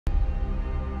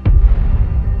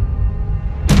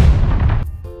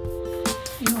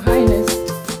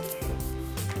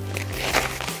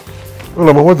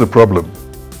Well, but what's the problem?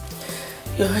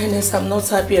 Your Highness, I'm not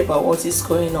happy about what is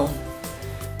going on.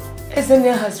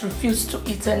 Ezenia has refused to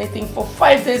eat anything for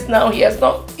 5 days now. He has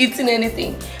not eaten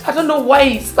anything. I don't know why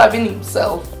he's starving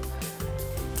himself.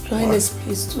 Your Highness,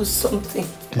 please do something.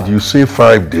 Did you say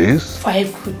 5 days?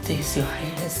 5 good days, Your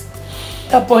Highness.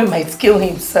 That boy might kill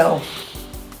himself.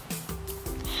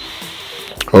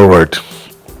 All right.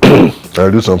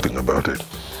 I'll do something about it.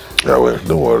 Yeah, well,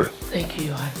 don't worry. Thank you,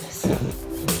 Your Highness.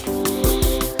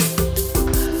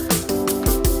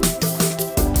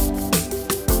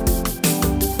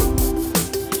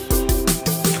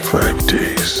 5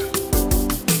 days.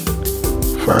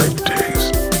 5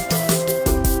 days.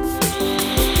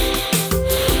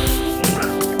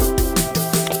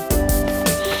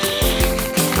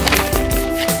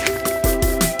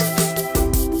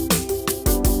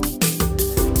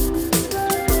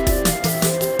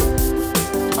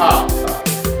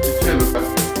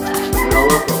 You're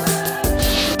welcome.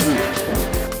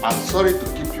 I'm sorry to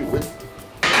keep you waiting.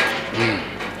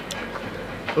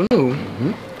 Oh,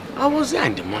 I was there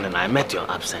in the morning. I met your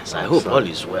absence. I hope all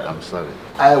is well. I'm sorry.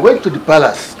 I went to the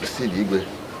palace to see the Igwe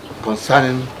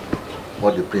concerning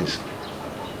what the prince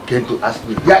came to ask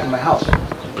me here in my house.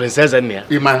 Princess Enya?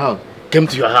 In my house. Came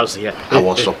to your house here? I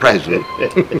was surprised.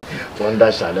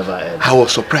 Wonder shall never end. I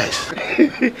was surprised.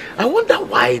 I wonder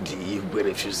why the Igwe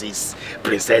refuses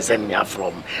Princess Enya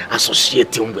from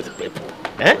associating with people.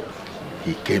 Eh?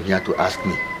 He came here to ask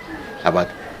me about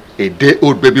a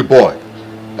day-old baby boy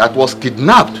that was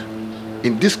kidnapped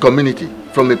in this community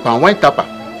from a palm wine tapper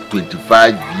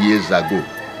 25 years ago.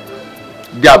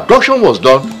 The abduction was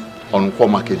done on Nkwo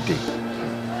Market Day.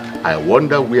 I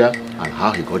wonder where and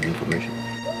how he got the information.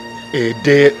 A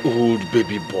day-old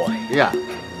baby boy? Yeah.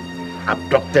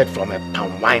 Abducted from a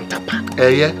palm wine tapper?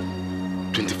 Yeah.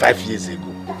 25 years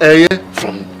ago? Yeah.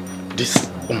 From this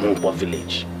Nkwo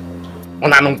village?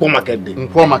 On an Nkwo Market Day?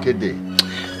 Nkwo Market Day.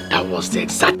 That was the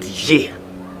exact year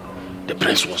the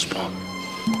prince was born.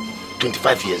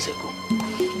 25 years ago.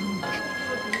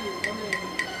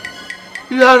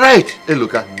 You are right,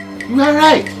 Eluka. You are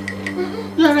right.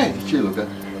 You are right, Eluka.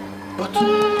 But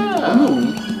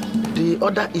no, the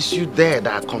other issue there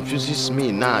that confuses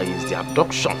me now is the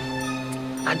abduction.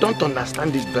 I don't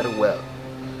understand it very well.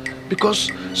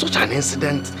 Because such an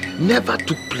incident never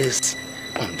took place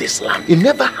on this land. It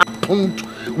never happened.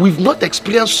 We've not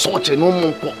experienced such a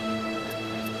normal.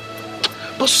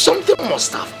 But something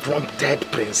must have prompted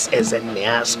Prince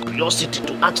Ezenya's curiosity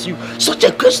to ask you such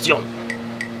a question.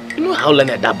 You know how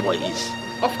learned that boy is?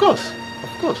 Of course.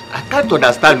 I can't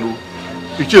understand you.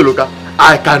 Ichieloka,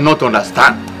 I cannot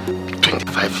understand.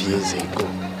 25 years ago,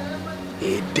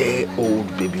 a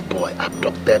day-old baby boy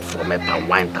abducted from a palm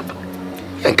wine tapper.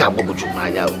 A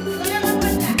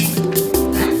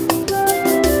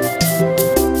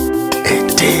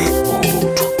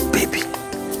day-old baby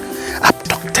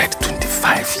abducted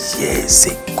 25 years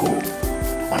ago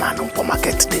on an Nkwo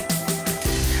Market Day.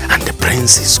 And the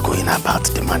prince is going about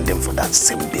demanding for that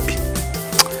same baby.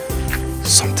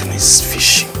 Something is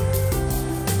fishy.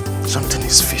 Something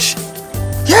is fishy.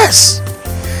 Yes!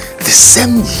 The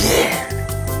same year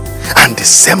and the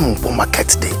same Nkwo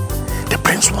Market Day, the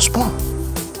prince was born.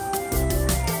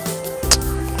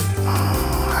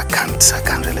 I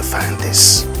can't really find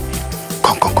this.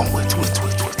 Come, wait.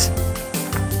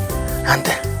 And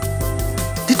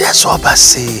did Ezoba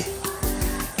say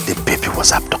the baby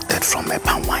was abducted from a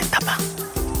palm wine tapper?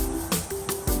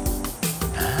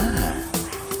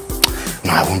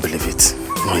 No, I won't believe it.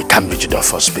 No, it can't be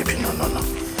Jidofor's baby. No.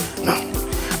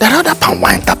 There are other palm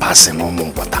wine tappers in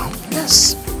Omongwa town.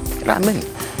 Yes. I mean,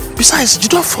 besides,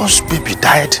 Jidofor's baby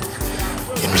died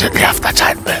immediately after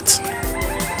childbirth.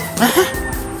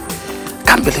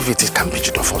 Can't believe it can't be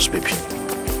Jidofor's baby.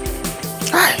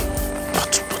 Aye.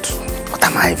 But what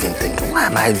am I even thinking? Why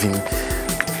am I even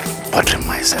bothering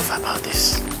myself about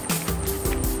this?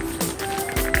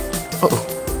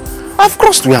 I've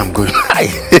crossed where I'm going.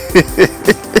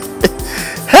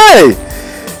 Hey!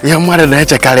 Your mother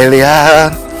nature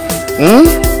Kalelia. In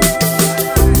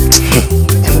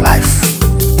life.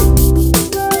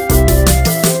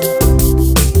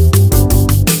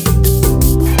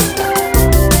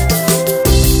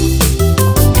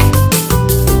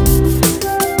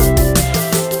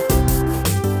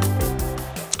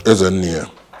 Ezenia,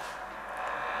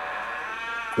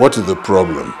 what is the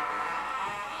problem?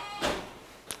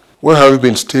 Why have you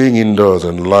been staying indoors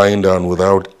and lying down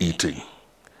without eating?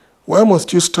 Why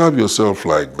must you starve yourself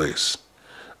like this?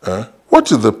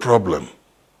 What is the problem?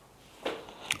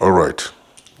 All right.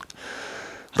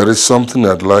 There is something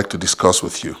I'd like to discuss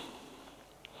with you.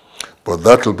 But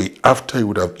that will be after you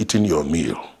would have eaten your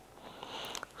meal.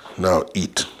 Now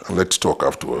eat, and let's talk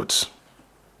afterwards.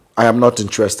 I am not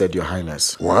interested, Your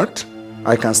Highness. What?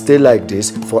 I can stay like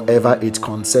this forever. It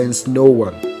concerns no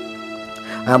one.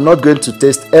 I am not going to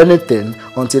taste anything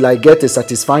until I get a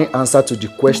satisfying answer to the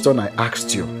question I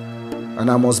asked you.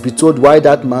 And I must be told why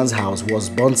that man's house was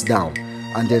burnt down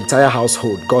and the entire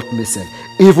household got missing,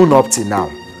 even up till now.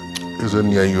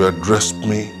 Ezenia, you addressed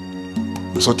me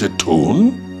with such a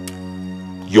tone?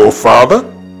 Your father?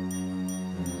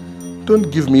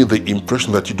 Don't give me the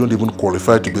impression that you don't even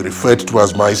qualify to be referred to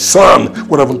as my son.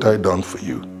 What haven't I done for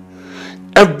you?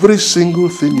 Every single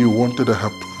thing you wanted, I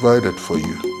have provided for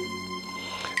you.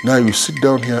 Now you sit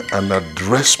down here and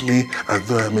address me as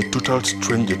though I'm a total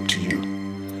stranger to you.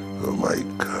 Oh my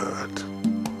God.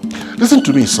 Listen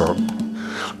to me, son.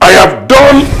 I have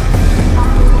done...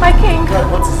 My king.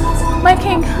 Dad, what is it? My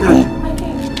king. My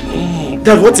king.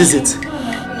 Dad, what is it?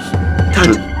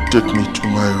 Dad. Take me to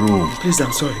my room. Please,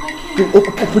 I'm sorry. Please,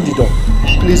 open the door.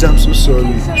 Please, I'm so sorry.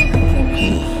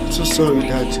 I'm so sorry,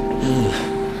 Dad.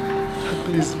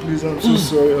 Please, I'm so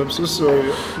sorry. I'm so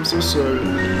sorry. I'm so sorry.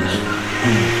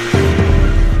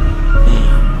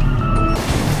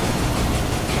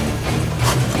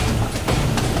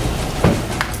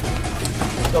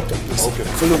 Doctor, please. Okay.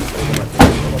 Follow me.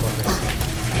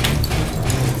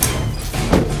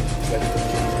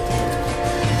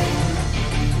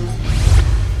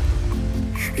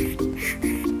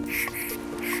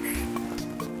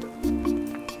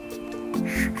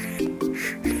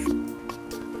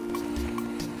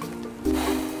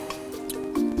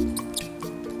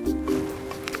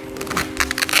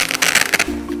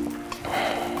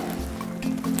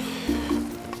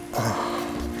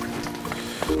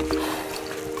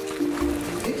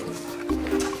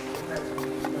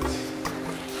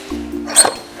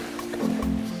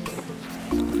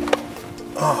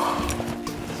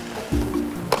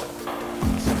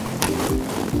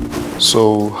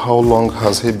 So, how long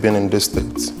has he been in this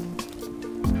state?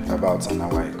 About an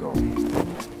hour ago.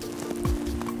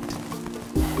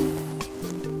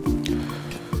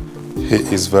 He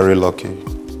is very lucky.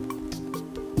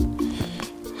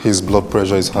 His blood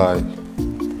pressure is high,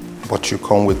 but you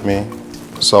come with me,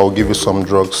 so I'll give you some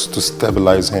drugs to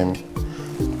stabilize him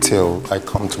till I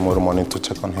come tomorrow morning to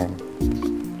check on him.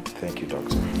 Thank you,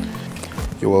 doctor.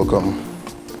 You're welcome.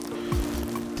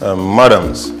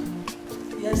 Madams.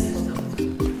 Yes, doctor.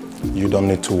 You don't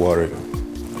need to worry.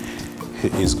 He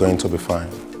is going to be fine.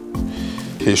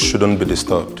 He shouldn't be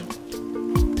disturbed.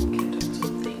 Okay,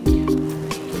 doctor. Thank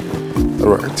you.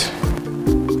 All right.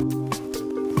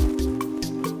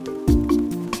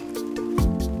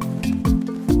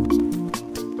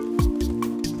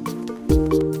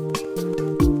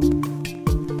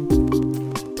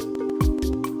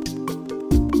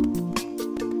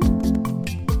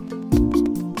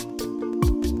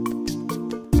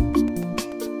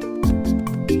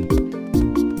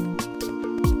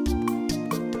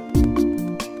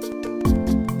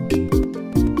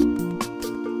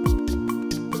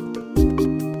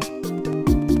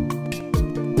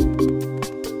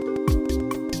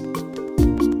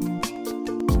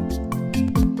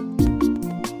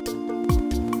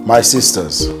 My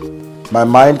sisters, my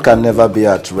mind can never be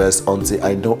at rest until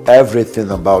I know everything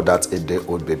about that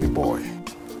 8-day-old baby boy.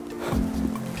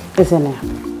 Ezenia,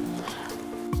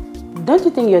 don't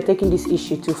you think you're taking this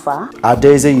issue too far?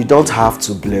 Adaeze, you don't have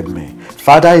to blame me.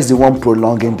 Father is the one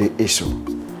prolonging the issue.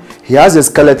 He has a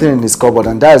skeleton in his cupboard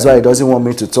and that is why he doesn't want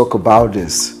me to talk about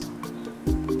this.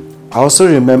 I also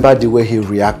remember the way he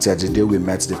reacted the day we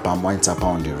met the palm wine tapper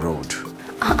on the road.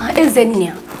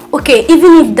 Ezenia, okay,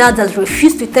 even if Dad has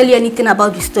refused to tell you anything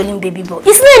about the stolen baby boy,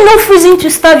 isn't there enough reason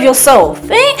to starve yourself?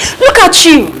 Eh? Look at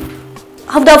you.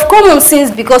 I would have come on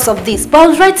since because of this, but I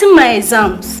was writing my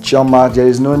exams. Chioma, there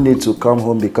is no need to come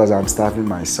home because I'm starving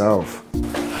myself.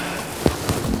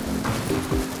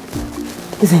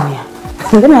 Ezenia,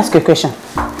 let me ask you a question.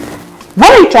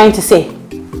 What are you trying to say?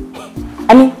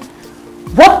 I mean,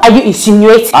 what are you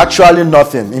insinuating? Actually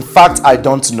nothing. In fact, I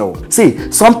don't know.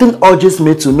 See, something urges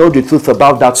me to know the truth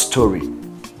about that story.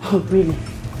 Oh, really?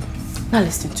 Now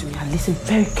listen to me and listen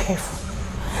very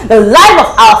carefully. The life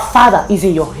of our father is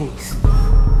in your hands.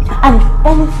 And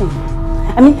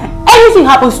if anything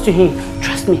happens to him,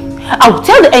 trust me, I will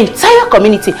tell the entire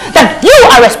community that you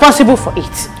are responsible for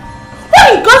it.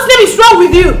 What in God's name is wrong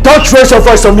with you? Don't raise your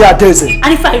voice on me, Adaeze.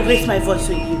 And if I raise my voice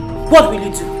on you, what will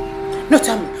you do? No,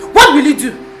 tell me. What will you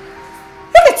do?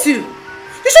 Look at you.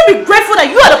 You should be grateful that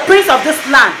you are the prince of this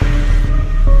land.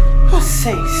 What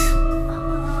sense?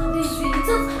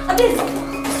 Please,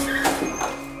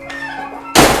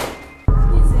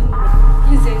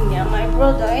 my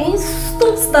brother,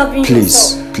 stop starving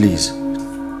yourself. Please.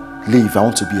 Leave, I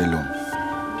want to be alone.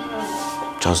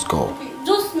 Just go.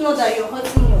 Just know that you're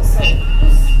hurting yourself.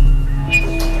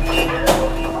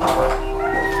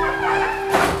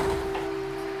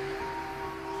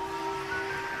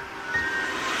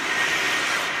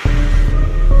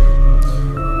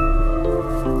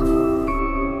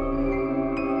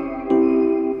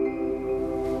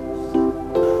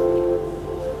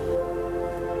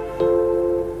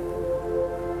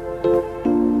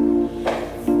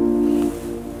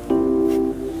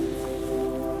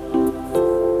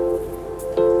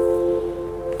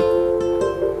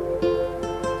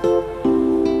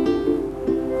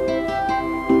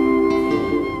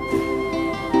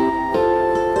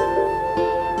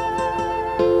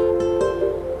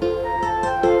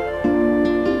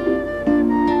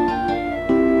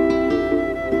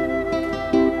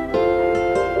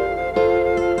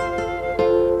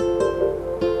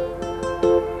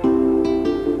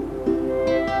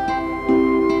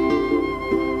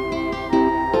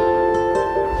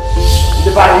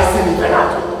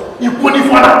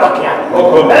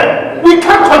 We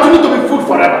can't continue to be food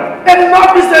forever.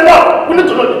 Enough is enough. We need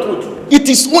to know the truth. It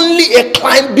is only a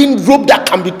climbing rope that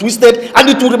can be twisted, and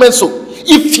it will remain so.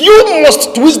 If you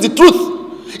must twist the truth,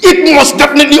 it must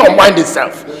definitely unwind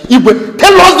itself. Igwe,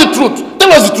 tell us the truth.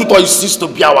 Tell us the truth, or you cease to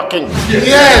be our king.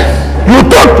 Yes. You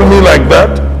talk to me like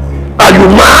that? Are you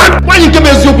mad? Why you give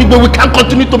us your people? We can't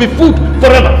continue to be food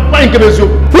forever. Why you give us your?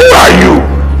 Who are you?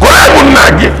 Why wouldn't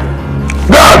I give?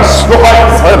 Guards! Your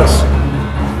Highness.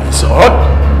 So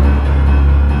what?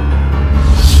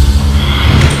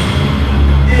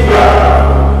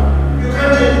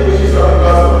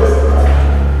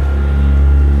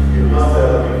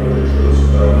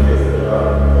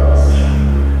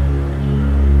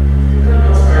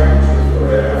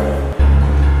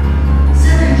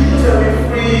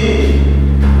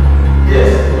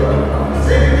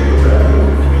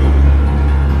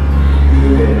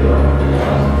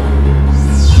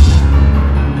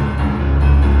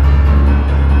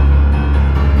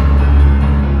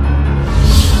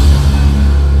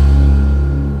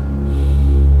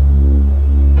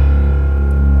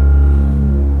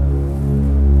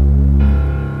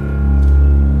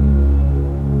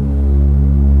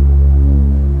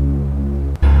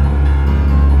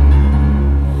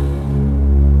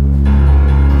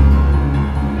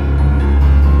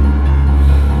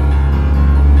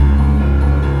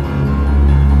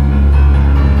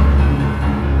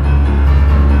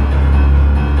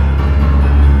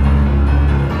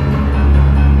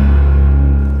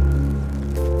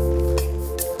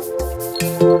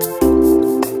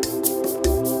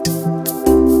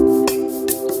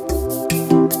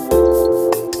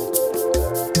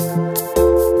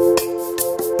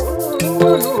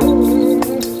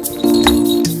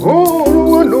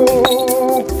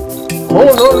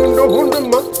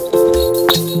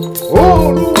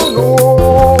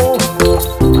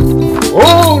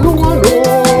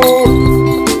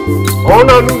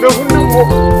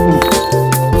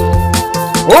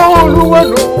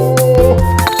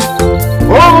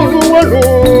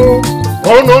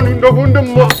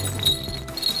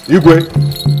 Igwe.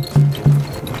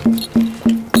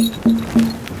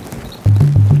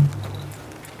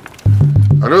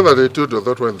 I know that they told you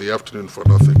that one in the afternoon for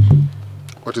nothing.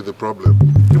 What is the problem?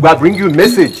 We are bringing you a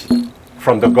message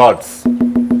from the gods.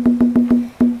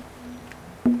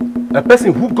 A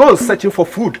person who goes searching for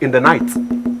food in the night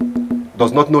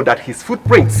does not know that his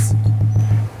footprints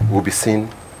will be seen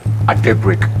at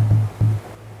daybreak.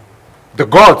 The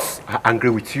gods are angry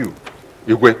with you,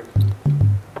 Igwe.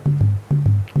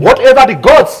 Whatever the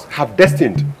gods have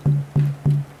destined,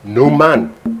 no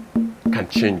man can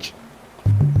change.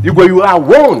 Igwe, you are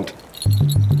warned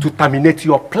to terminate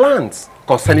your plans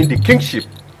concerning the kingship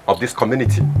of this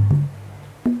community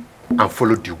and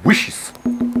follow the wishes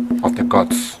of the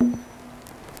gods.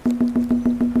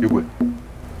 Igwe,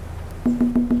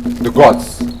 the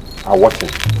gods are watching.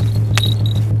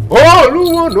 Oh,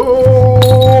 no, no.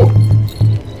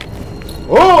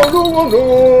 Oh, no, no.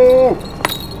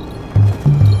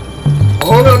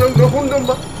 Oh, no, no, no, no,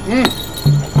 no.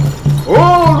 Oh,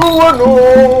 no, no.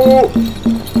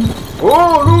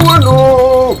 Oh, no, no.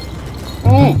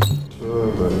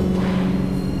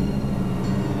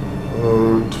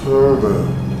 Tell them.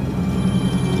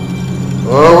 I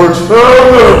will tell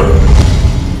them.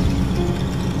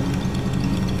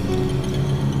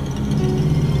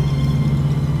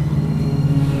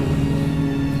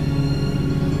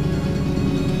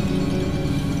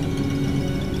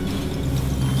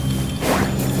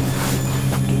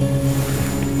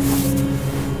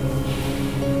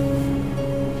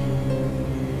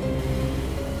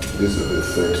 This is the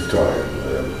third time I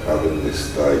am having this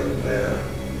nightmare.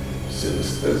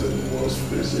 since EZEONU's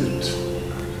visit.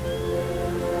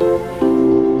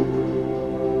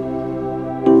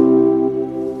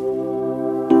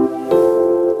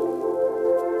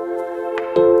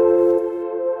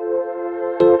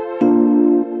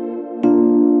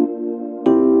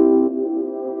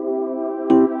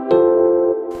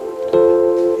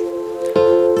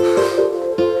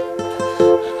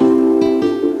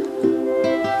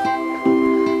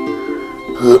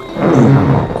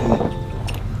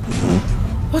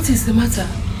 What is the matter?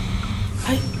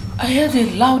 I heard a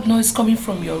loud noise coming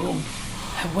from your room.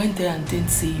 I went there and didn't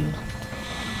see you.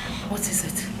 What is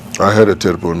it? I had a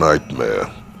terrible nightmare.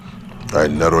 I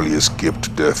narrowly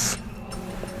escaped death.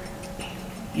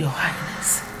 Your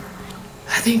Highness,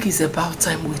 I think it's about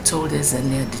time we told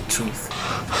EZEONU the truth.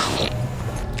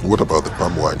 What about the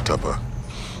palm wine tapper?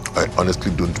 I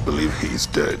honestly don't believe he is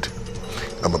dead.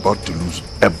 I'm about to lose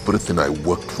everything I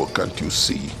worked for, can't you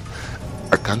see?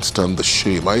 I can't stand the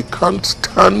shame. I can't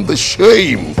stand the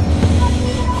shame.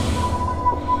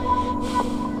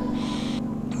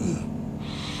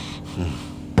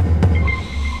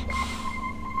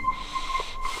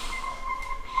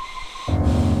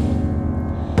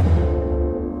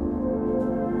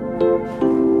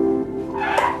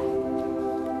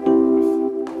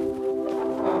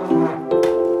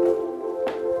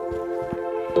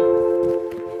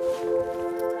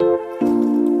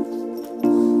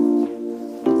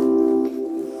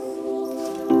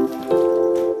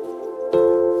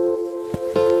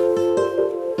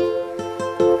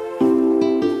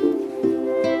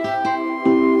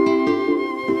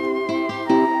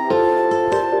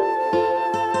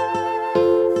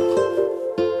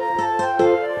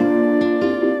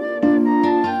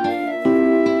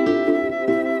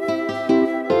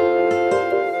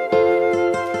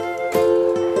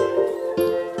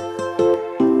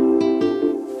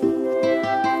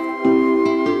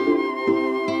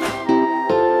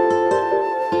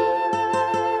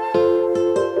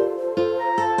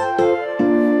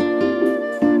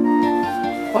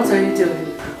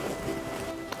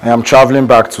 I am traveling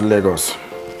back to Lagos.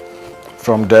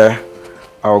 From there,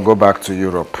 I will go back to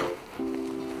Europe.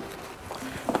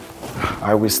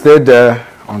 I will stay there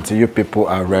until you people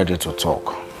are ready to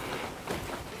talk.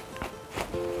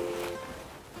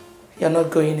 You're not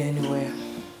going anywhere.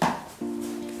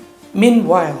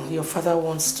 Meanwhile, your father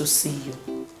wants to see you.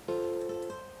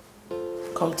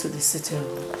 Come to the sitting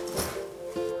room.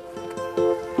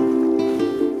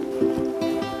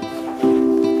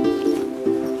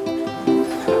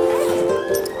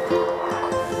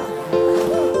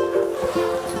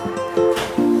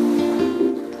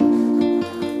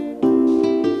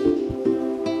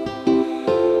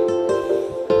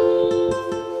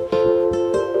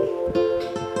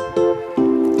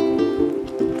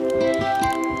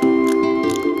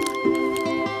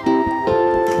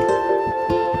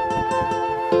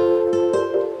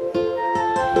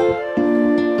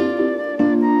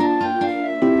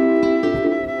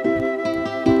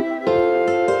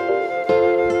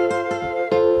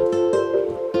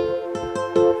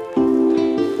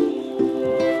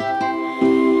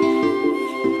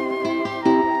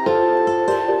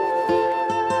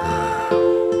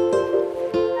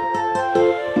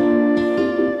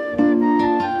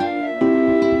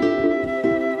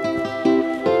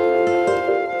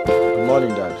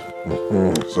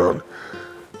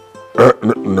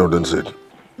 No, don't say it.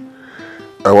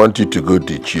 I want you to go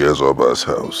to Chiezoba's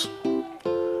house.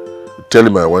 Tell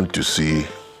him I want to see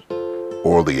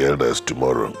all the elders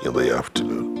tomorrow in the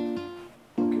afternoon.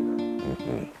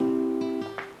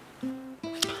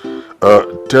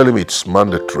 Tell him it's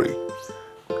mandatory.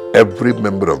 Every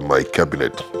member of my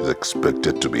cabinet is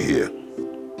expected to be here.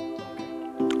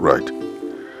 Right.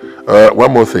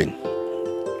 One more thing.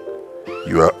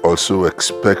 You are also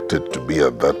expected to be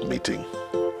at that meeting.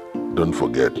 Don't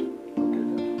forget. Your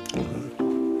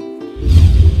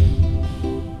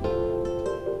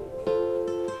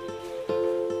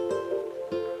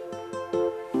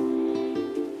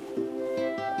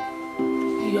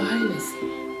Highness,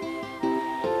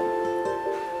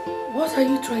 what are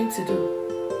you trying to do?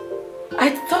 I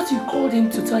thought you called him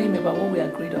to tell him about what we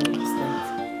agreed on last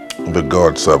night. The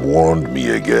gods have warned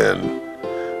me again.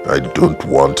 I don't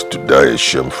want to die a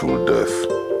shameful death.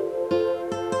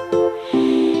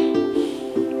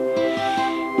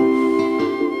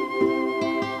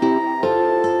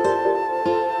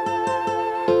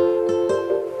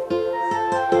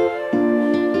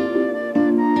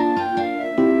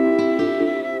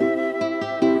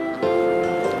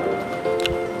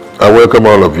 I welcome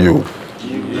all of you.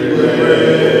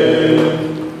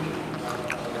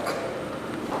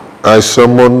 I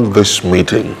summon this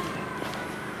meeting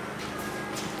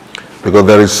because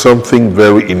there is something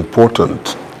very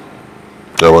important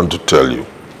I want to tell you.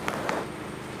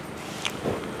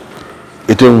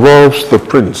 It involves the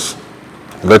prince.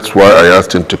 That's why I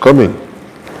asked him to come in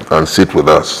and sit with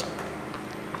us.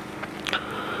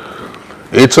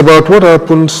 It's about what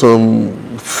happened some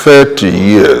 30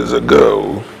 years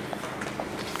ago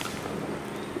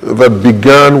that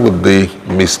began with the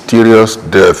mysterious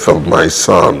death of my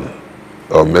son,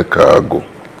 Omeka.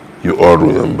 You all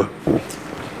remember.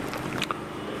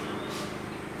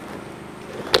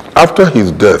 After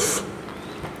his death,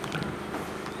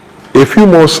 a few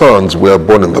more sons were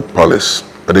born in the palace,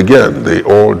 and again, they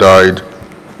all died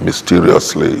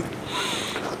mysteriously.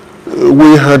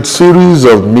 We had series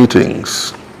of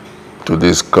meetings to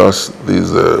discuss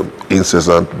these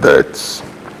incessant deaths.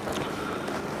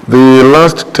 The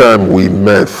last time we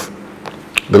met,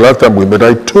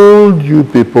 I told you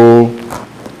people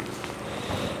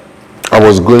I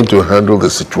was going to handle the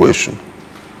situation.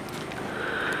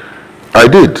 I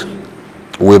did,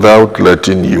 without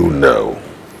letting you know.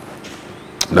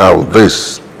 Now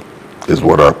this is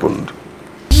what happened.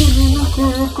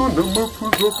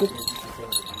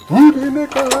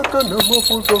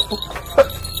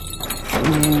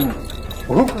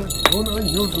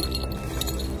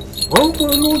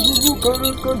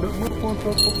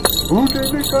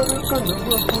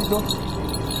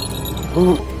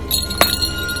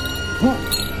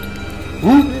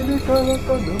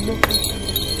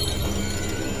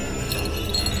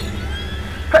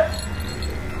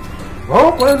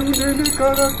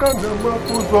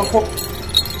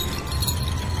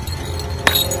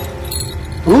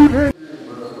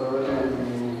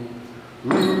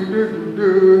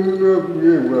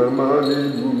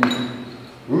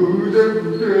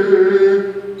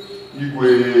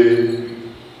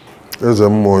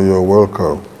 EZEONU, you're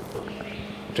welcome.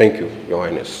 Thank you, Your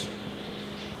Highness.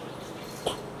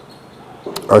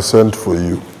 I sent for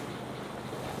you.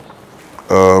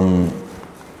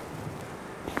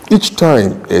 Each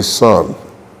time a son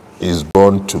is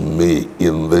born to me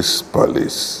in this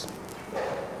palace,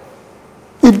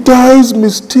 he dies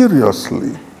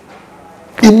mysteriously,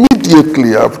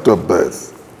 immediately after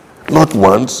birth. Not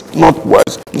once, not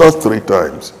twice, not 3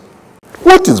 times.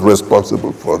 What is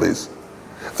responsible for this?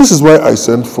 This is why I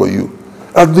sent for you.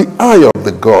 At the eye of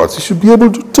the gods, you should be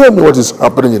able to tell me what is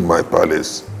happening in my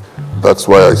palace. That's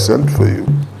why I sent for you.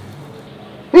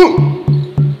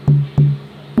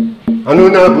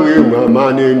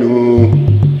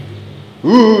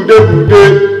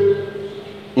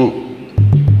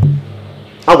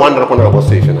 I wonder upon our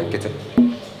conversation and get it.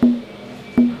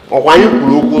 Or why you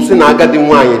look in agadi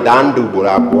wine down the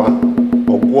Burabua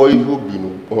or boy who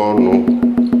been on.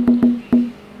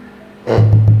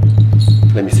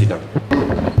 Let me sit down.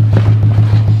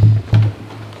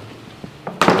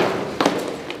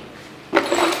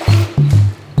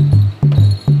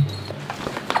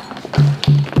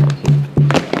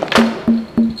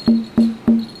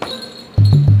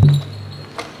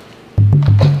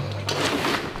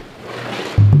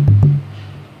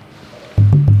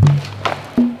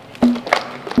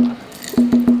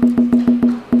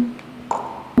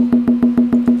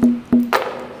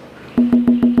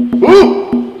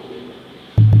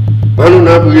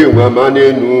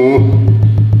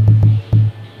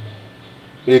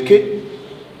 Eke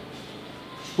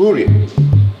Uri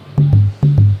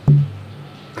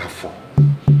Afọ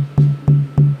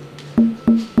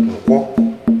Nkwọ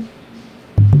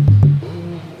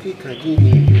Kika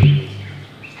gini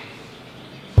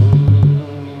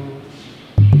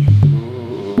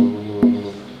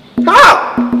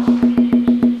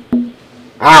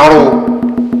Arụ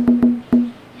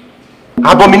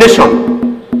Abomination.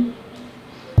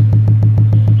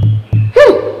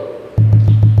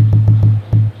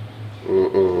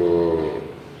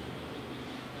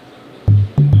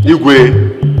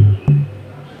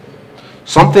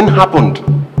 Something happened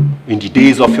in the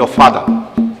days of your father.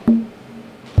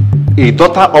 A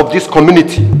daughter of this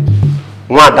community,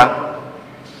 Nwada,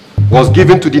 was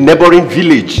given to the neighboring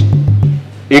village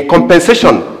in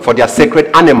compensation for their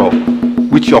sacred animal,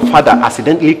 which your father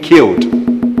accidentally killed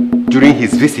during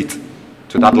his visit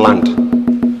to that land.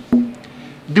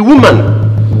 The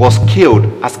woman was killed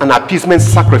as an appeasement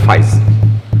sacrifice,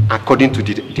 according to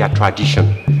their tradition.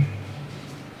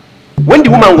 When the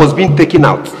woman was being taken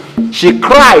out, she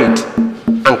cried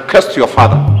and cursed your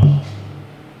father.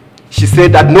 She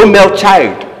said that no male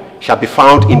child shall be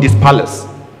found in this palace,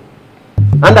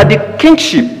 and that the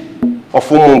kingship of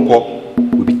Umonko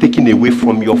will be taken away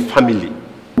from your family.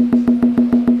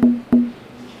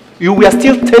 You were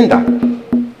still tender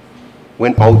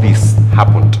when all this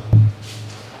happened.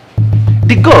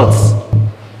 The gods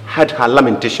heard her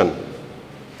lamentation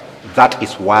That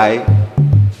is why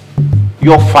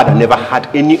your father never had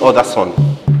any other son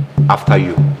after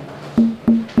you.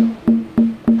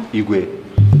 Igwe,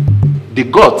 the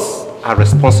gods are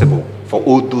responsible for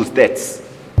all those deaths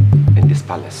in this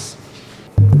palace.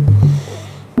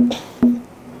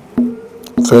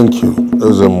 Thank you,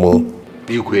 Ezemo.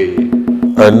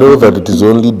 Igwe. I know that it is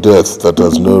only death that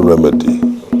has no remedy.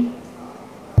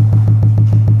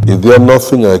 Is there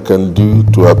nothing I can do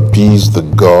to appease the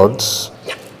gods?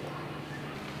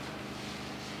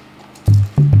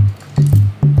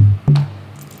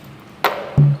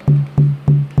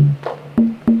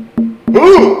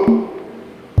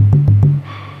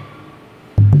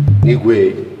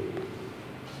 Igwe,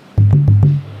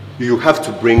 you have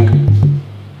to bring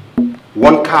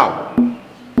 1 cow,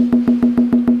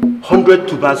 100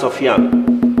 tubers of yam,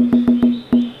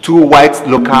 2 white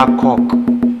local cock,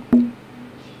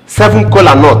 7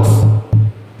 kola nuts,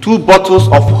 2 bottles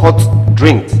of hot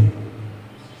drinks,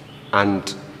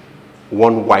 and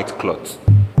 1 white cloth.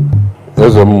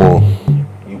 There's a more.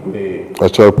 I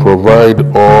shall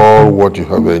provide all what you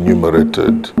have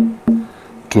enumerated.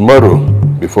 Tomorrow,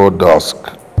 before dusk,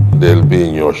 they'll be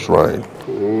in your shrine.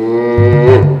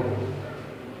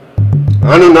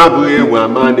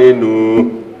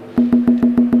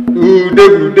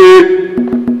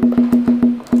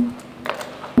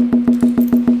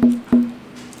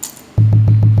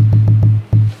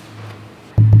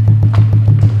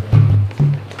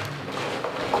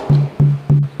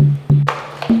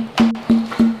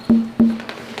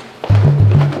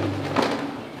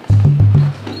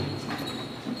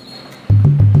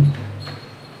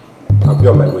 I'll be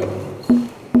on my way.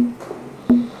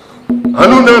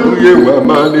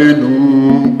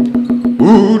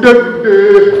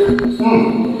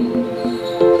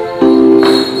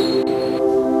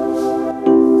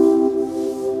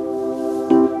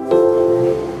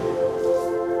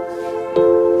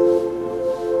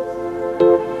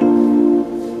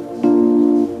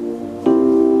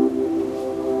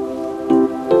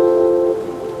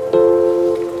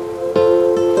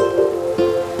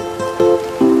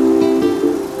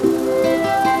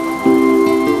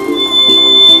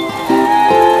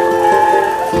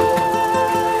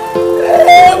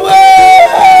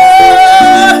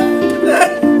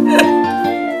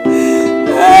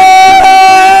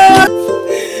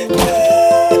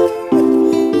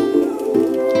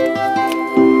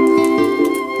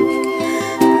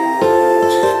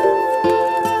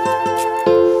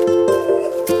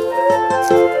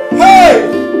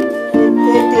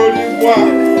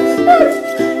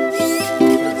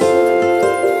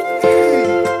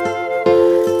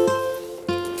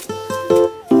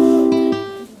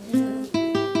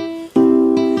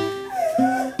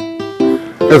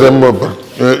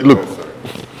 Look,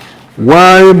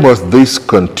 why must this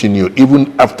continue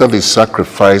even after the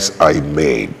sacrifice I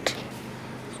made?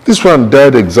 This one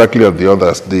died exactly as the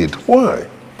others did. Why?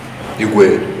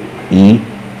 Igwe,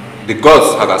 the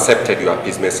gods have accepted your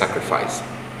appeasement sacrifice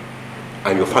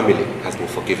and your family has been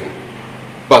forgiven.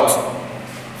 But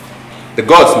the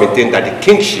gods maintain that the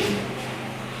kingship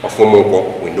of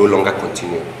Omonko will no longer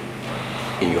continue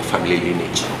in your family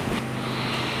lineage.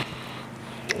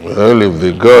 Well, if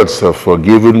the gods have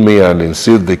forgiven me and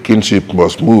insist the kingship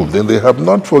must move, then they have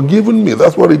not forgiven me.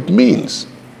 That's what it means.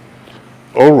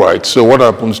 All right, so what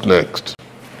happens next?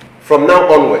 From now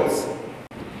onwards,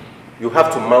 you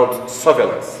have to mount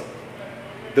surveillance.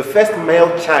 The first male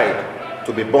child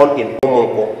to be born in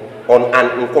Omonko on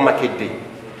an Nkomake day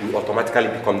will automatically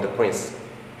become the prince.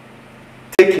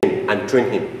 Take him and train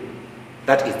him.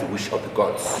 That is the wish of the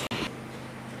gods.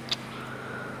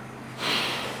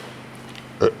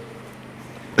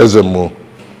 Ezemo,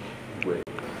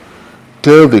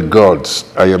 tell the gods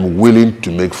I am willing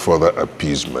to make further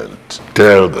appeasement.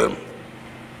 Tell them.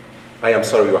 I am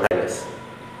sorry, Your Highness.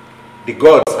 The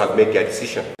gods have made their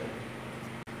decision,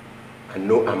 and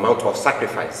no amount of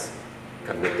sacrifice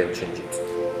can make them change it.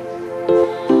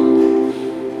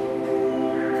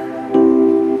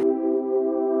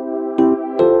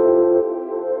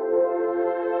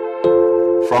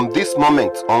 From this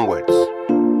moment onwards,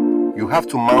 you have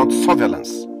to mount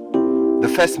surveillance. The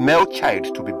first male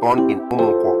child to be born in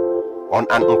Omonko on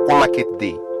an Nkomake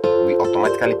day will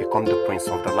automatically become the prince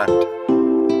of the land.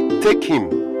 Take him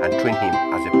and train him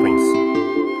as a prince.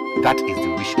 That is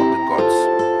the wish of the gods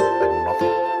and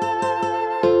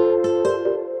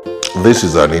nothing. This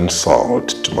is an insult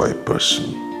to my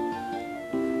person.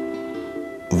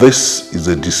 This is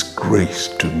a disgrace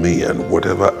to me and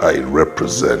whatever I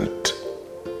represent.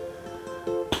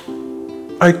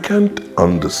 I can't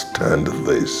understand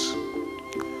this.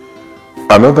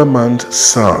 Another man's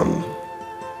son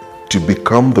to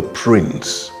become the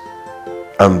prince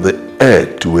and the heir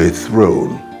to a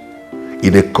throne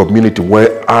in a community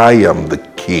where I am the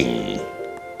king.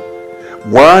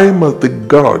 Why must the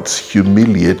gods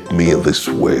humiliate me in this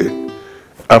way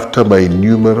after my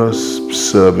numerous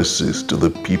services to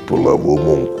the people of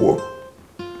Omonkwo?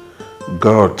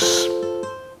 Gods,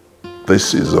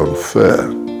 this is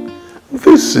unfair.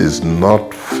 This is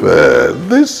not fair.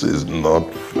 This is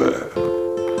not fair.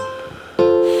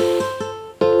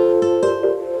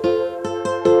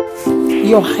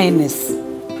 Your Highness,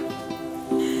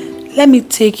 let me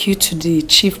take you to the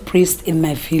chief priest in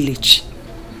my village.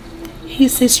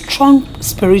 He's a strong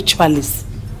spiritualist.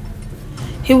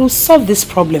 He will solve this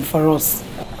problem for us.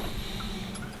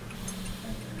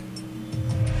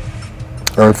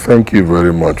 I thank you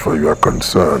very much for your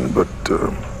concern, but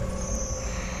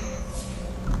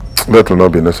that will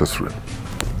not be necessary.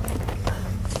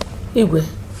 Igwe,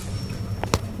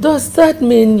 does that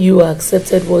mean you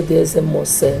accepted what the EZEONU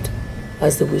said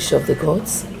as the wish of the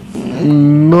gods?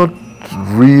 Not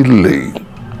really.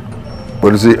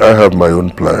 But you see, I have my own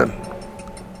plan.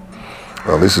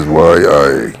 And this is why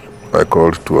I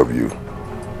called two of you.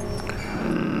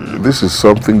 This is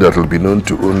something that will be known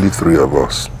to only three of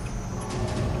us.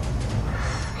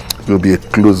 It will be a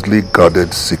closely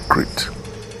guarded secret.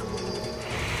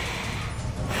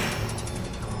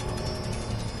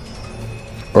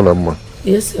 Olama.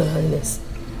 Yes, Your Highness.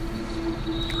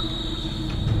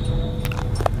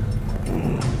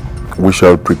 We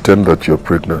shall pretend that you're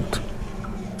pregnant.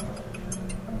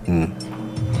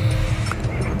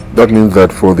 That means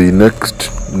that for the next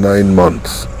 9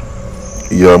 months,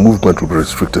 your movement will be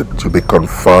restricted. You'll be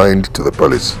confined to the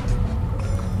palace.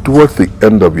 Towards the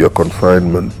end of your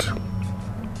confinement,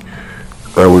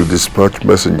 I will dispatch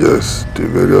messengers to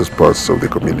various parts of the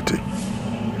community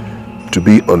to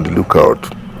be on the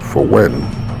lookout for when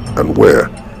and where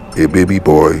a baby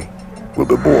boy will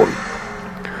be born.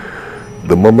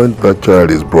 The moment that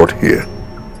child is brought here,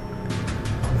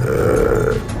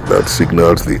 that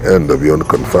signals the end of your own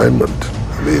confinement.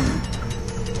 I mean,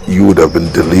 you would have been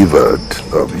delivered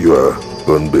of your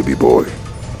own baby boy.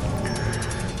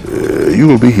 You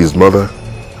will be his mother,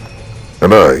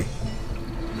 and I,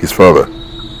 his father.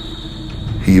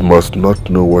 He must not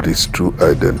know what his true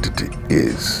identity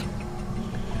is,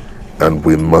 and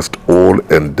we must all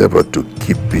endeavor to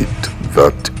keep it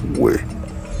that way.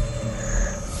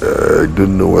 I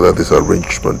don't know whether this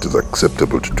arrangement is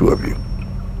acceptable to two of you.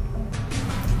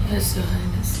 Yes, Your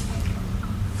Highness.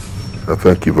 I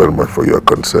thank you very much for your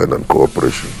concern and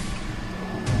cooperation.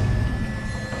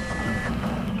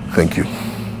 Thank you.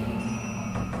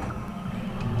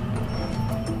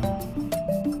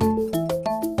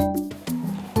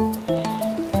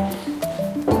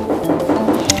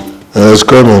 It's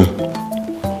coming.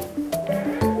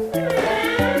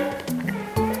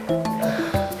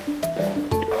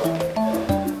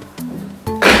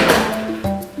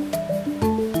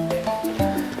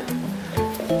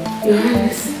 Your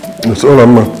Highness. It's all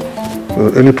Amma.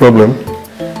 Any problem?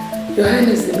 Your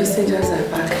Highness, the messengers are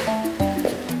back.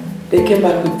 They came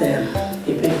back with them,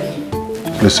 a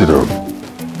baby. Please sit down.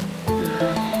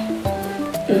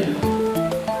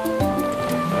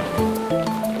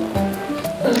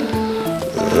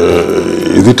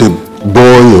 Is it a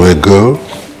boy or a girl?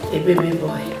 A baby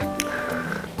boy.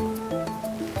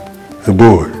 A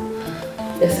boy?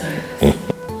 Yes, sir.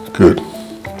 Good.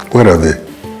 Where are they?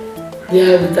 They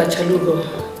are with Achalugo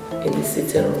in the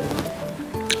sitting room.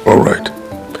 All right.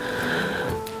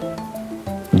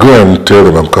 Go and tell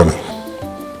them I'm coming.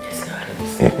 Yes, sir.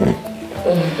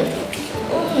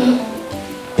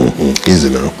 Easy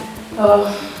now. Oh.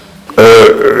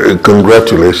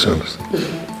 Congratulations.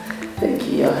 Thank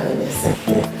you, Your Highness.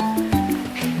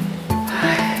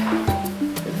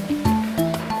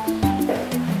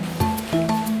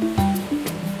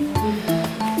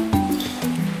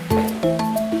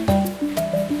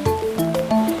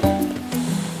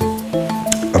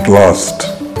 At last,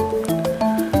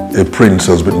 a prince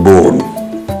has been born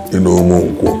in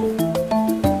Omonkwo.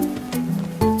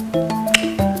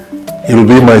 He will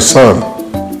be my son,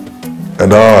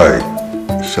 and I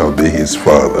shall be his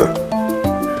father.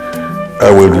 I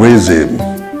will raise him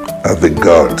as the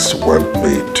gods want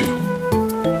me to.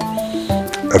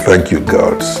 I thank you,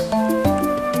 gods.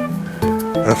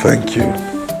 I thank you.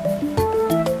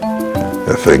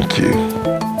 I thank you.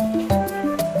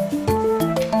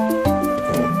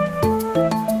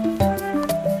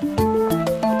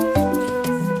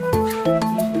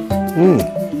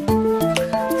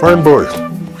 Fine boy.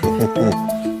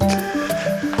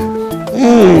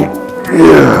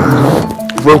 Yeah.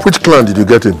 From which clan did you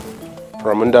get him?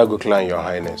 From Ndago clan, Your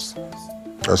Highness.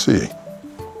 I see.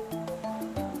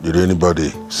 Did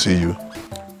anybody see you?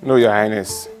 No, Your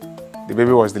Highness. The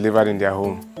baby was delivered in their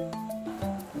home.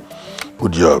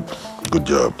 Good job. Good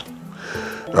job.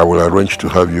 I will arrange to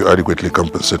have you adequately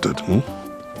compensated. Thank you,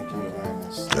 Your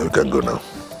Highness. Yeah, we can go now.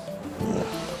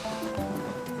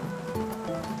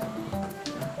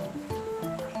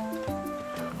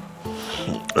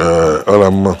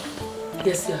 Olam.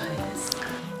 Yes, Your Highness.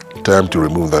 Time to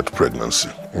remove that pregnancy.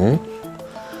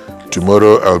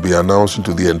 Tomorrow I'll be announcing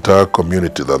to the entire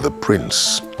community that the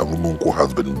prince of Umunku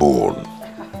has been born.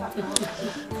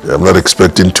 I'm not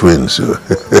expecting twins.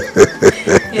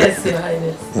 Yes, Your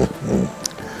Highness.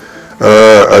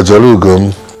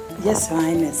 Ajalugum. Yes, Your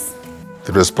Highness.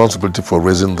 The responsibility for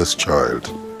raising this child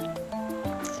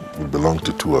will belong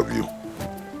to two of you.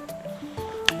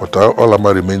 But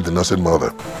Olama remains the nursing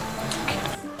mother.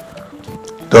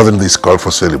 Doesn't this call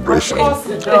for celebration? Of course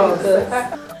it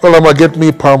does. Olama, get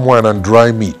me palm wine and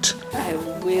dry meat. I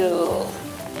will.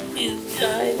 Your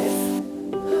Highness.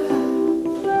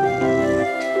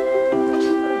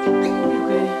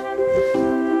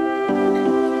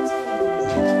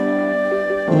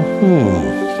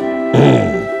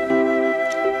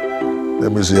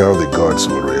 Let me see how the gods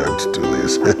will react to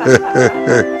this.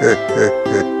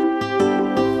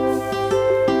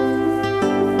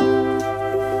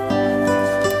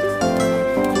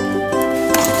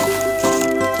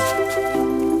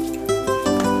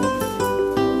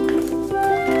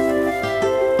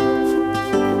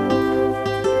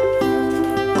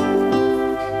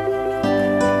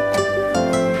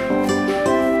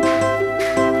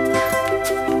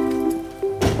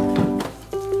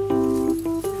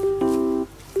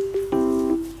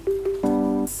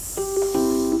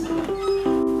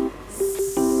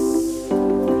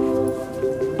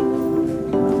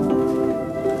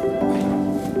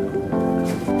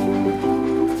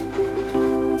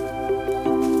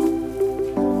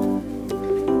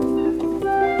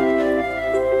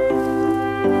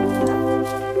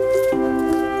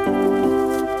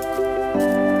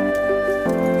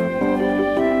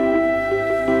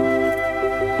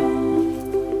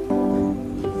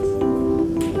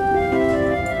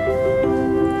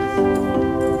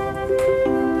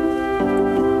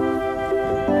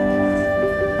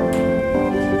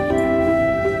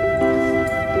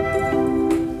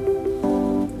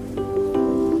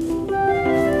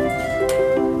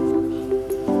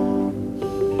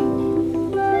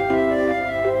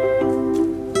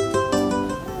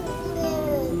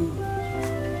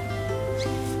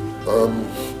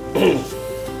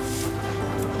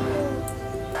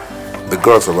 The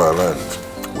gods of our land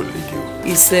will lead you.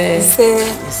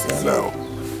 Now,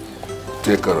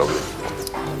 take care of him.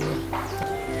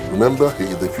 Remember, he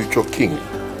is the future king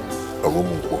of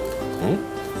Umunku.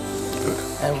 Good.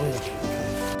 I will.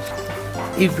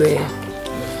 Igwe.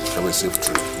 Have a safe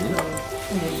trip.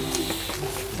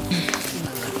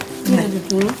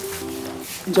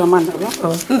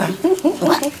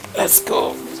 Let's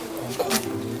go.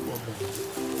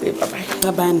 Say bye-bye.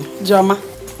 Bye-bye. Joma.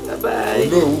 Bye-bye. We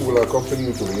know who will accompany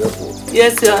you to the airport.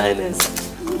 Yes, Your Highness.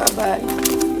 Bye-bye.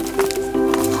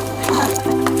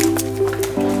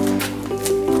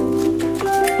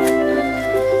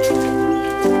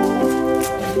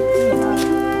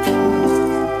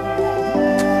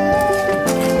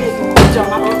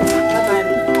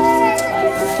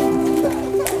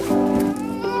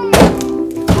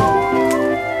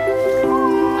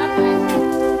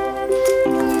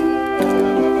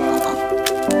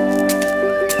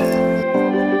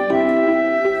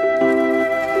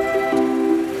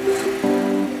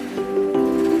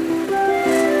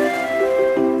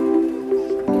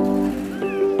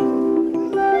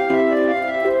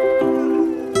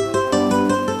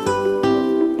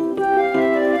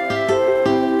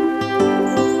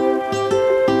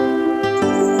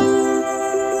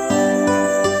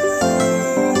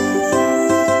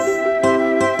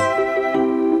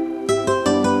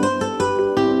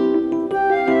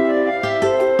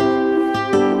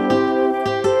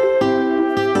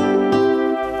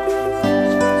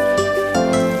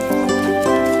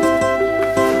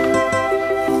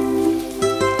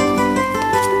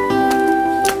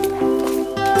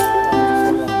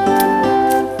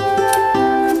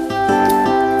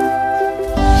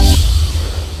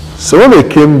 So when I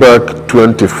came back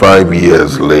 25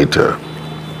 years later,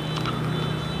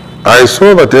 I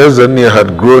saw that EZEONU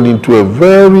had grown into a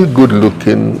very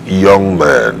good-looking young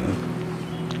man.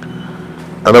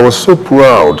 And I was so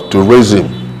proud to raise him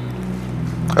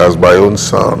as my own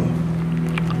son.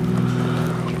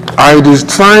 I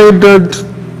decided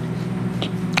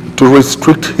to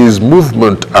restrict his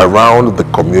movement around the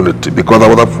community because I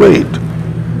was afraid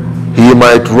he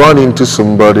might run into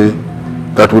somebody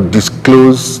that would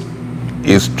disclose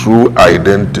his true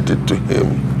identity to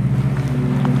him.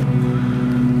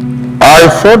 I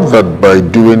thought that by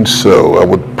doing so, I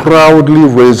would proudly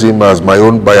raise him as my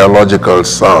own biological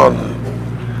son,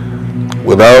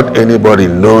 without anybody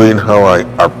knowing how I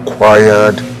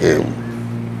acquired him.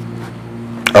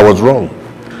 I was wrong.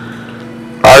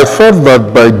 I thought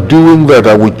that by doing that,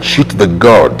 I would cheat the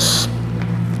gods.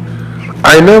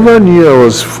 I never knew I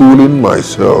was fooling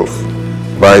myself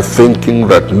by thinking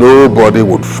that nobody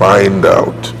would find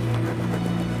out.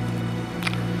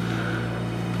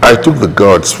 I took the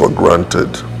gods for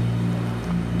granted.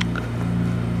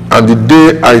 And the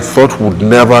day I thought would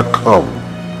never come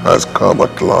has come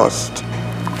at last.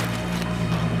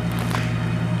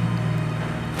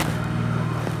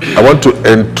 I want to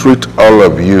entreat all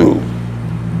of you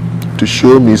to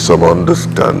show me some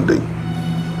understanding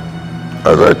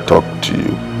as I talk to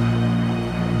you.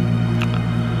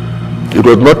 It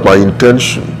was not my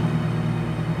intention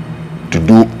to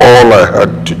do all I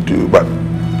had to do, but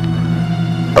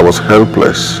I was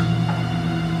helpless.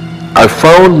 I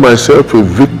found myself a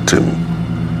victim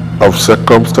of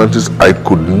circumstances I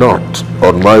could not,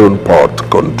 on my own part,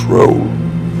 control.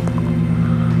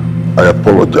 I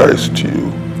apologize to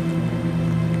you.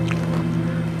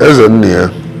 EZEONU,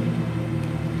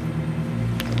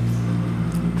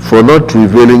 for not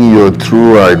revealing your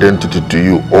true identity to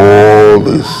you all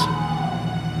this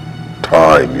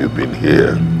time you've been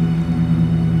here.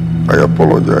 I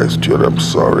apologize to you and I'm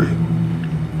sorry.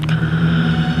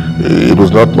 It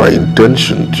was not my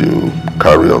intention to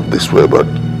carry on this way, but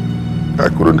I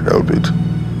couldn't help it.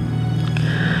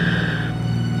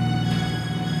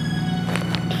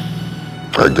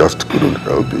 I just couldn't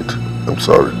help it. I'm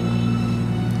sorry.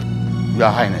 Your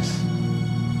Highness.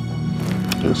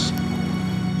 Yes.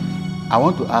 I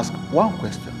want to ask one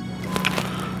question.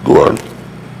 Go on.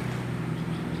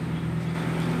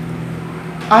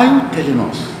 Are you telling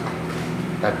us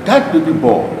that that baby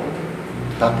boy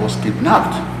that was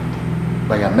kidnapped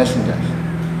by your messengers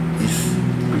is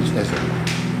Prince EZEONU?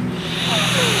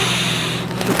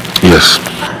 Yes.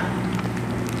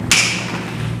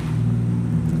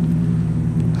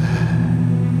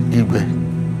 Igwe,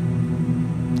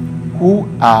 who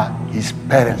are his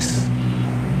parents?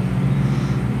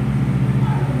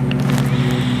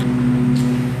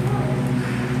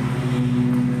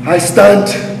 I stand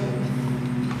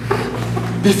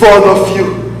before all of you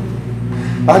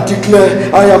and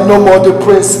declare I am no more the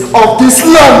prince of this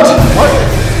land. What?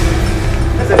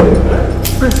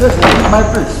 Princess, my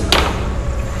prince.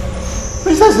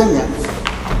 Princess Zenia,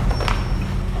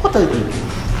 what are you doing?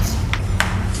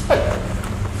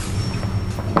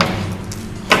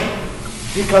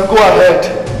 He can go ahead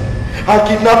and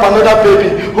kidnap another baby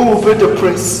who will be the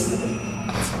prince.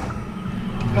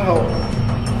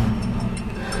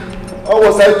 How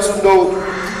was I to know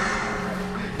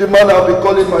the man I'll be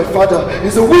calling my father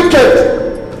is a wicked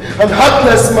and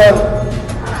heartless man?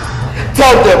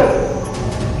 Tell them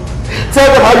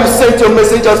how you sent your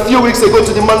messengers a few weeks ago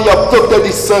to the man you abducted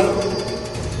his son.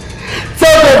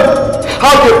 Tell them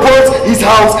how they brought his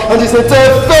house and his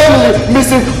entire family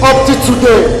missing up to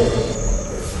today.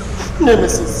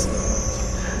 Nemesis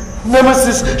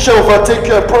shall overtake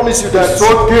you, I promise you that. It's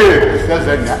okay,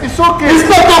 it's okay. It's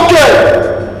not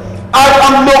okay! I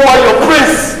am no one your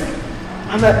prince,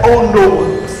 and I owe no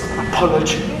one's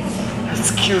apology.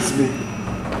 Excuse me.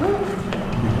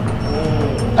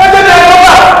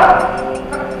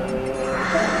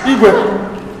 Igwe.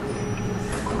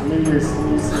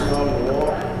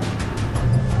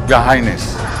 Your Highness.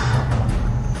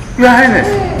 Your Highness.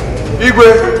 Igwe.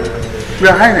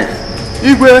 Your Highness.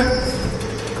 Igwe.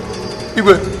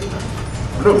 Igwe.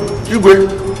 No. Igwe.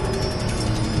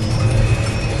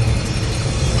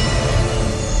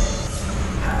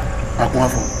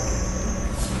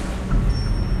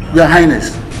 Your Highness.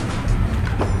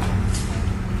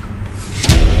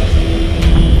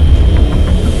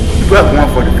 You have one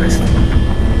for the first.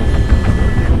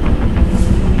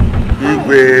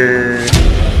 Igwe.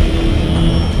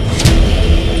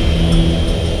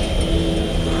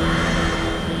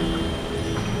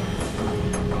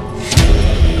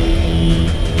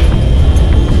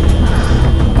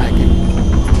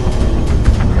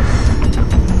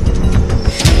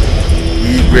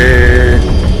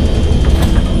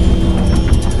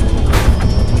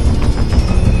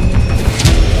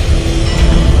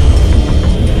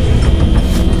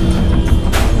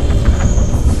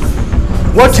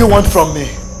 What do you want from me?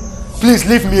 Please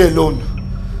leave me alone.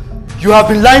 You have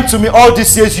been lying to me all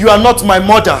these years. You are not my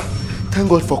mother. Thank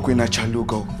God for Queen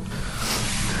Achalugo.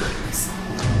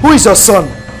 Who is your son?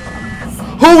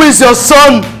 Who is your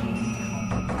son?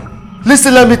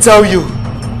 Listen, let me tell you.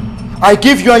 I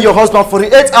give you and your husband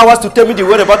 48 hours to tell me the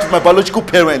whereabouts of my biological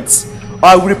parents. Or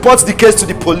I will report the case to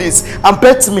the police. And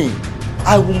bet me,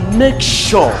 I will make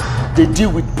sure they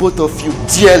deal with both of you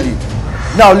dearly.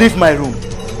 Now leave my room.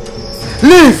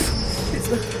 Leave!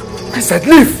 I said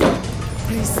leave!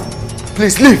 Please.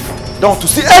 Please leave. Don't want to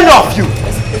see any of you.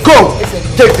 Go!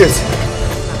 Take this.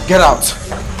 Get out.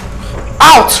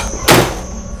 Out!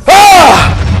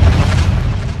 Ah!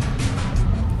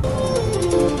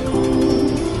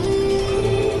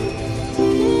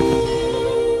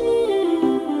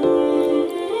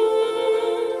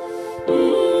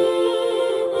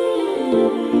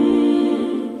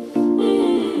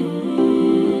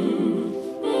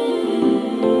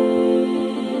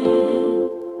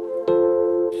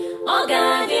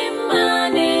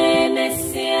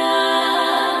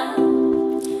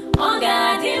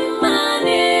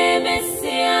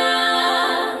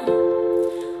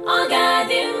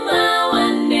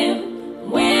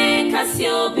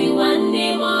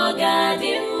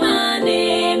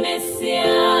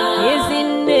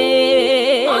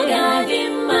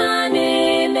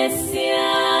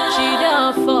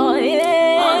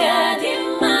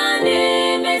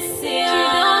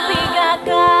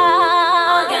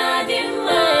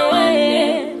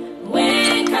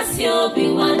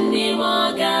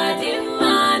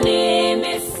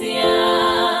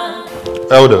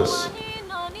 Elders,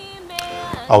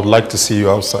 I would like to see you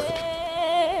outside.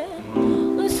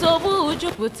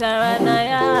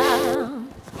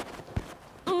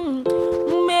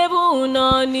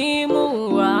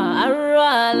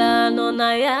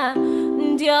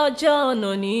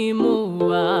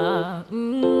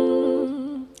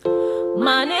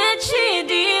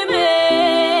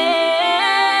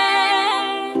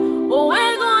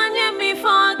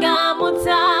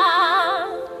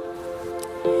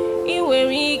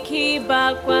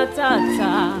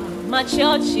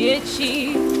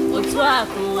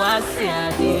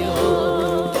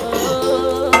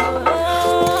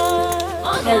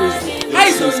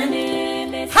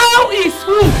 How is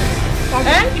who?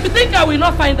 Eh? You think I will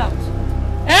not find out?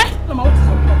 Eh?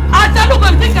 I tell you,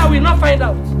 you think I will not find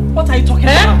out? What are you talking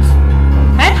about?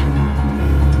 Eh?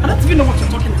 I don't even know what you're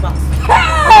talking about.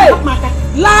 Hey!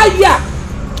 Liar!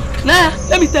 Nah,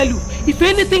 let me tell you. If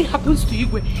anything happens to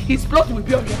Igwe, his blood will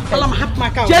be on your head.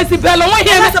 Jezebel, I want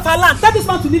him. Tell this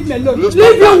man to leave me alone. Leave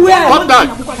you where? Stop that.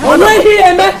 I want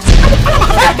him.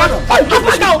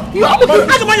 You are looking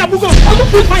at my bugo. I'm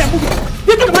looking at my bugo.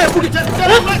 You don't buy a bugo.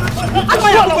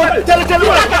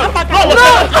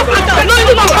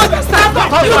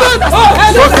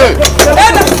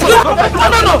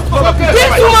 No.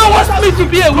 This woman wants me to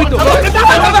be a widow.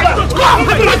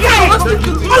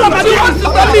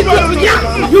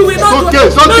 You will not. No.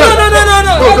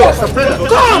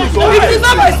 Come. It is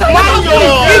not my side.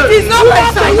 It is not my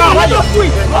side.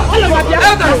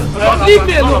 Elders, leave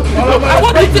me alone. I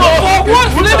want to teach for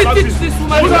once. Let me teach this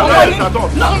woman.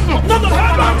 No.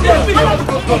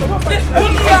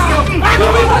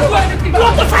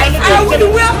 I will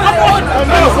wear my own.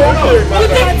 You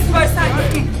think it's my side?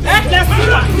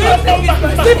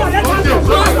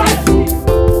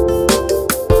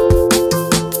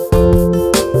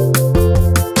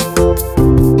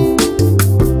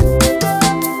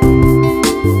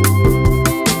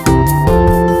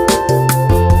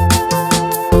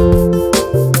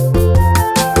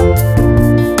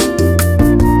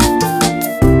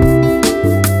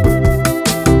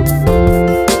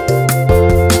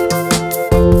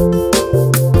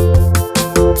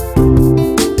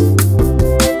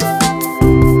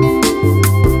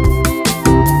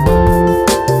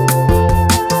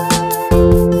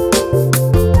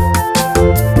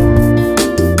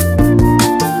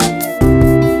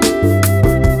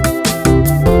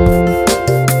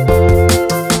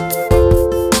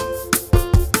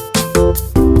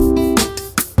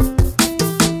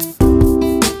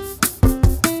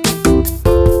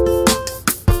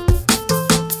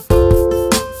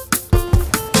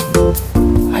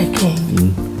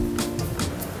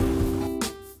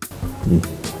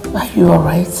 You all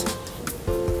right?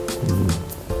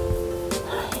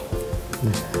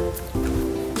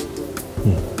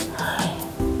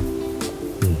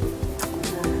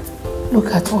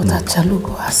 Look at what that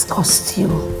Chalugo has cost you.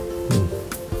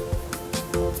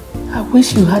 I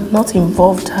wish you had not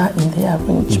involved her in the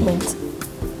arrangement.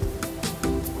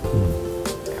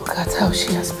 Look at how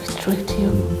she has betrayed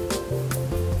you.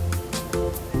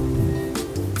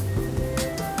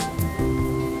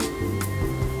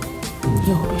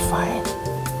 You'll be fine.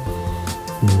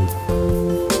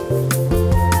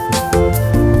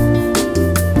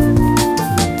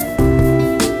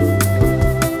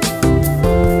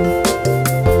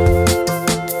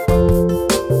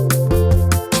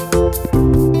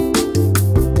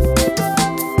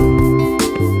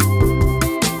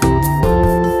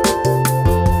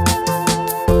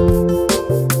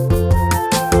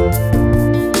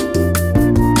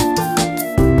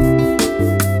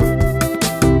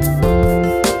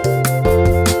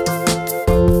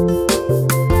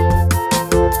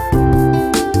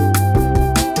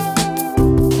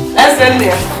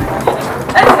 Ezenia,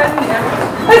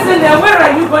 where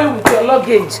are you going with your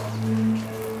luggage?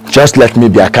 Just let me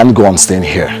be. I can't go on staying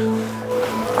here.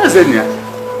 Ezenia,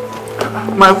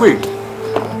 my way.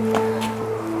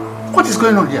 What is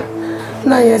going on here?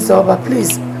 Naya Zoba,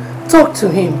 please, talk to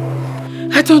him.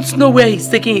 I don't know where he's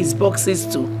taking his boxes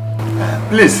to.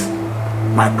 Please,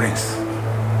 my prince.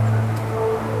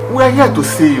 We are here to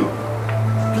see you.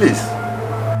 Please.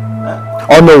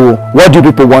 Oh no, what do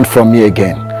people want from me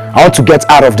again? I want to get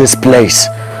out of this place.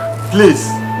 Please,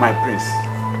 my prince.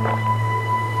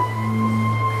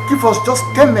 Give us just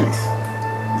 10 minutes.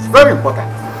 It's very important.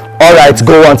 Alright,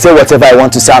 go on, say whatever I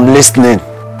want to say. I'm listening.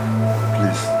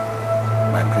 Please,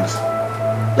 my prince.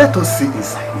 Let us see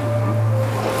inside.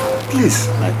 Please,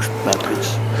 my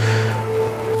prince.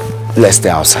 Let's stay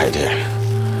outside here.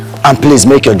 And please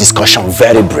make your discussion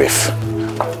very brief.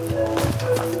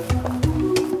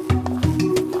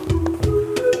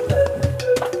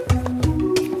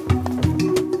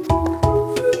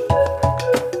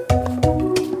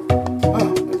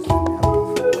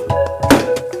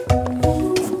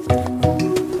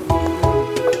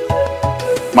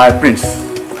 My prince,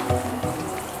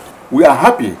 we are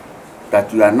happy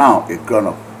that you are now a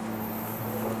grown-up.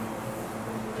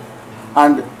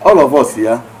 And all of us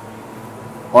here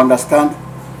understand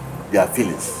their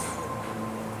feelings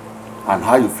and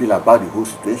how you feel about the whole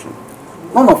situation.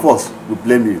 None of us will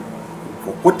blame you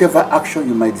for whatever action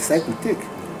you might decide to take.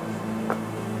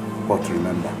 But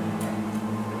remember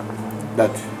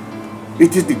that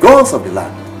it is the gods of the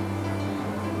land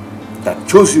that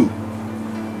chose you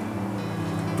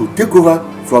to take over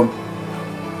from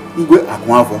Igwe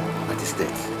Akwavo at his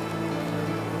death.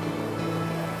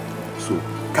 So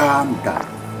calm down.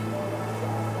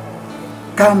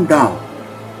 Calm down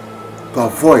to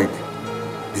avoid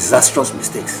disastrous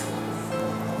mistakes.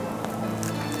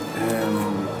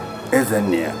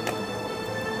 Ezenia,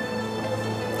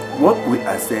 what we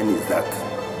are saying is that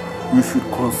you should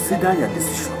consider your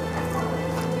decision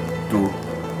to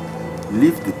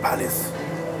leave the palace,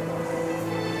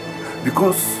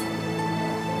 because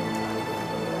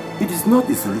it is not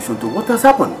a solution to what has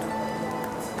happened.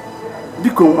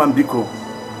 Biko man biko.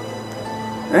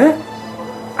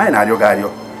 I know you got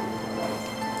you.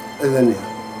 Ezenia,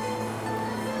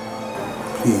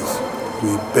 please,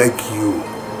 we beg you.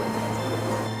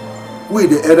 We,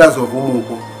 the elders of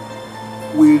Umoko,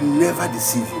 will never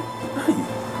deceive you.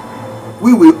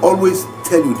 We will always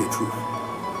tell you the truth.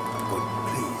 But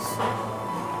please.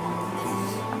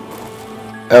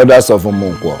 Elders of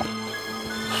Umoko,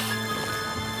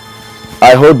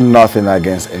 I hold nothing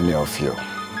against any of you.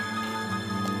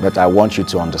 But I want you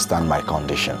to understand my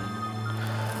condition.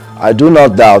 I do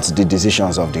not doubt the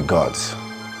decisions of the gods.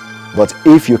 But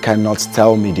if you cannot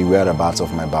tell me the whereabouts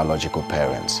of my biological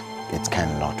parents, it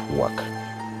cannot work.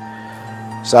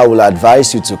 So I will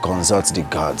advise you to consult the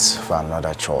gods for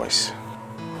another choice.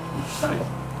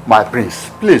 My prince,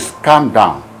 please calm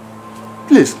down.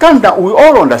 Please calm down. We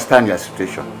all understand your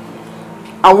situation.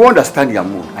 And we understand your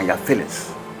mood and your feelings.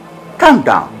 Calm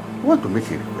down. We want to make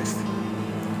a request.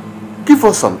 Give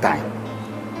us some time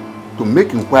to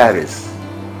make inquiries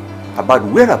about the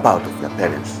whereabouts of your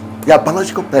parents, your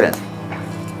biological parents.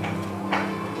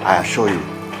 I assure you,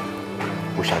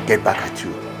 we shall get back at you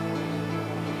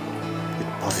with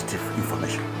positive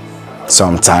information.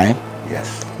 Sometime?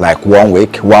 Yes. Like 1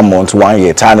 week, 1 month, 1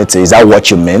 year, eternity. Is that what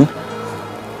you mean?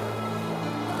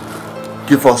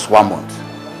 Give us 1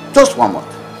 month. Just 1 month.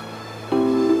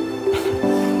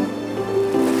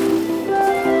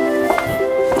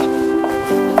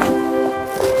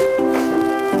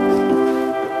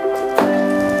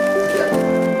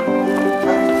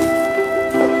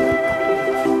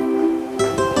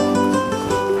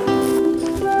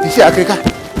 Africa,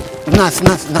 Nas,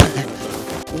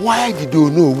 why did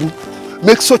EZEONU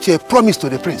make such a promise to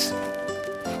the prince?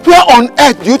 Where on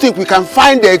earth do you think we can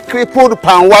find a crippled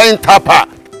palm wine tapper?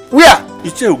 Where?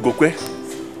 Iche Ugokwe,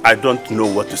 I don't know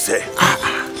what to say.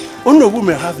 EZEONU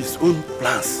may have his own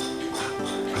plans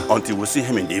until we see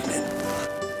him in the evening.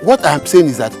 What I'm saying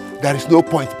is that there is no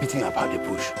point beating about the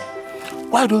bush.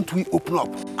 Why don't we open up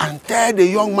and tell the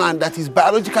young man that his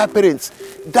biological parents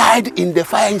died in the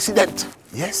fire incident?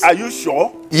 Yes. Are you sure?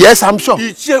 Yes, I'm sure.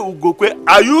 Iche Ugokwe,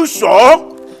 are you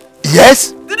sure?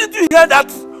 Yes. Didn't you hear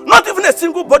that? Not even a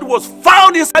single body was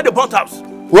found inside the burnt house.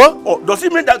 What? Or does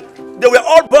it mean that they were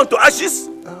all burnt to ashes?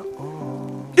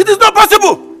 It is not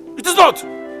possible. It is not.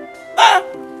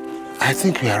 I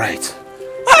think you are right.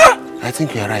 I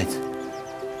think you are right.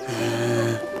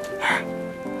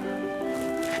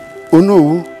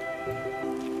 EZEONU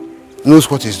knows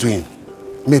what he's doing.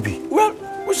 Maybe. Well,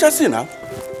 we shall see now.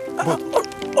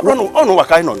 But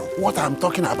What I'm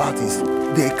talking about is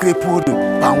the crippled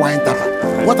palm wine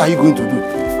tapper. What are you going to do?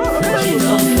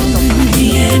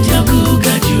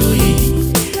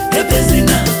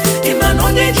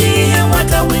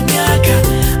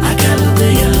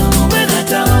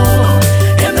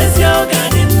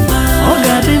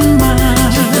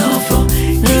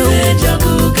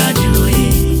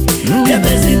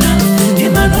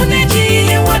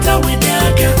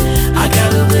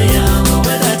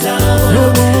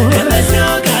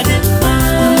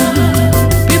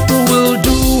 People will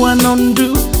do and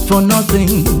undo for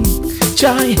nothing.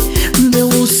 Chai, they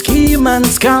will scheme and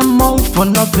scam all for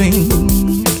nothing.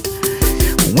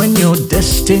 When you're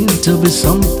destined to be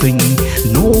something,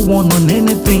 no one on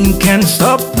anything can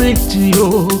stop it to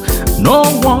you. No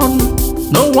one,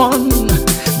 no one.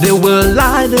 They will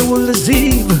lie, they will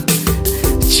deceive.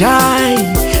 Chai,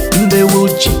 they will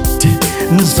cheat.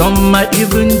 Some might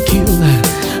even kill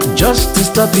just to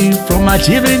stop you from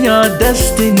achieving your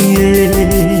destiny.